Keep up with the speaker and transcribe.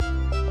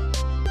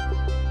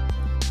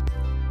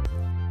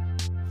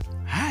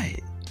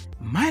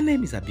My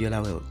name is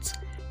Abiola Wealth.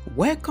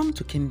 Welcome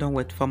to Kingdom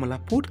Wealth Formula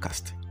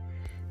Podcast.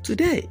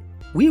 Today,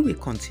 we will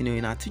continue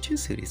in our teaching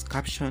series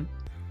captioned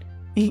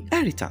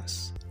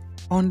Inheritance,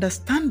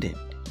 Understanding,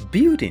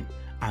 Building,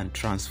 and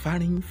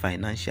Transferring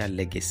Financial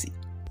Legacy.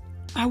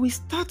 I will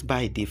start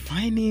by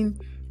defining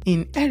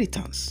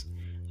inheritance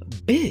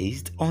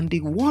based on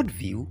the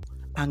worldview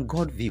and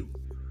God view.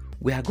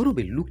 We are going to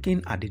be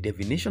looking at the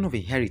definition of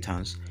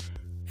inheritance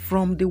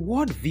from the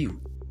worldview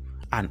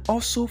and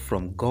also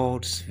from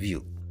God's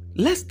view.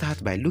 Let's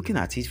start by looking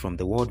at it from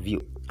the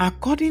worldview.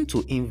 According to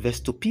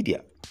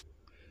Investopedia,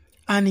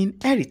 an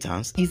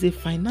inheritance is a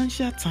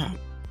financial term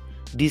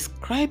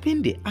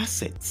describing the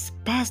assets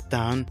passed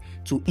down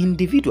to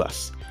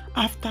individuals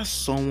after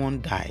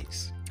someone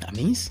dies. That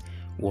means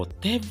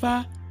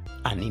whatever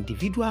an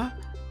individual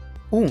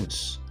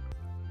owns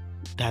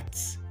that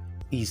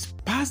is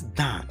passed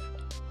down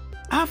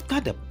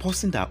after the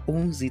person that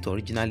owns it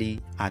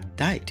originally had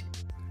died.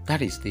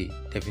 That is the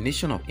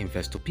definition of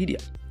Investopedia.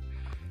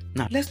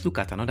 Now, let's look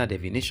at another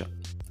definition.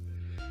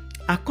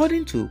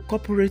 According to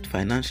Corporate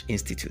Finance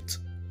Institute,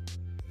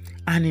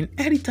 an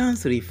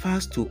inheritance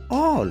refers to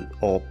all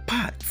or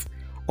parts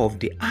of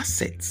the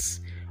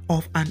assets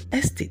of an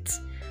estate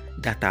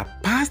that are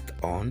passed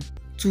on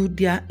to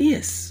their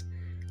heirs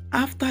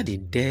after the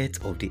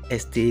death of the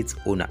estate's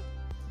owner.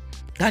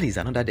 That is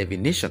another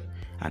definition,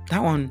 and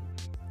that one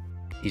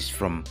is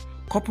from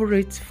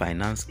Corporate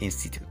Finance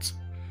Institute.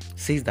 It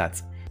says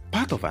that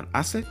part of an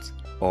asset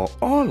or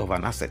all of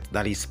an asset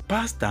that is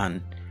passed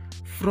down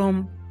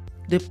from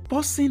the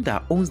person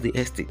that owns the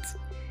estate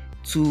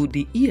to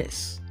the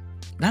heirs.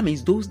 That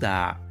means those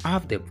that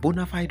have the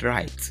bona fide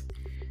right,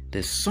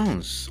 the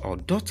sons or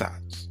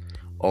daughters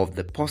of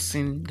the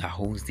person that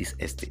owns this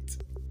estate.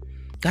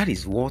 That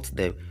is what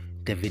the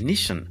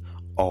definition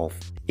of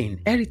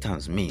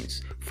inheritance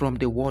means from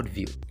the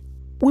worldview.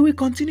 We will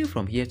continue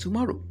from here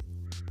tomorrow.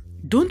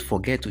 Don't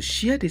forget to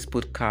share this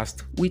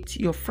podcast with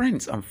your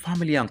friends and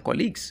family and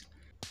colleagues.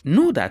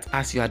 Know that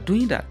as you are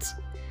doing that,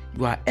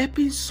 you are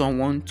helping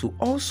someone to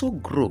also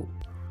grow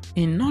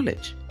in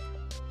knowledge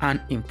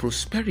and in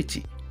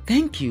prosperity.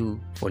 Thank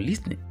you for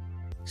listening.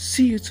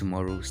 See you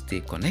tomorrow. Stay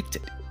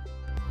connected.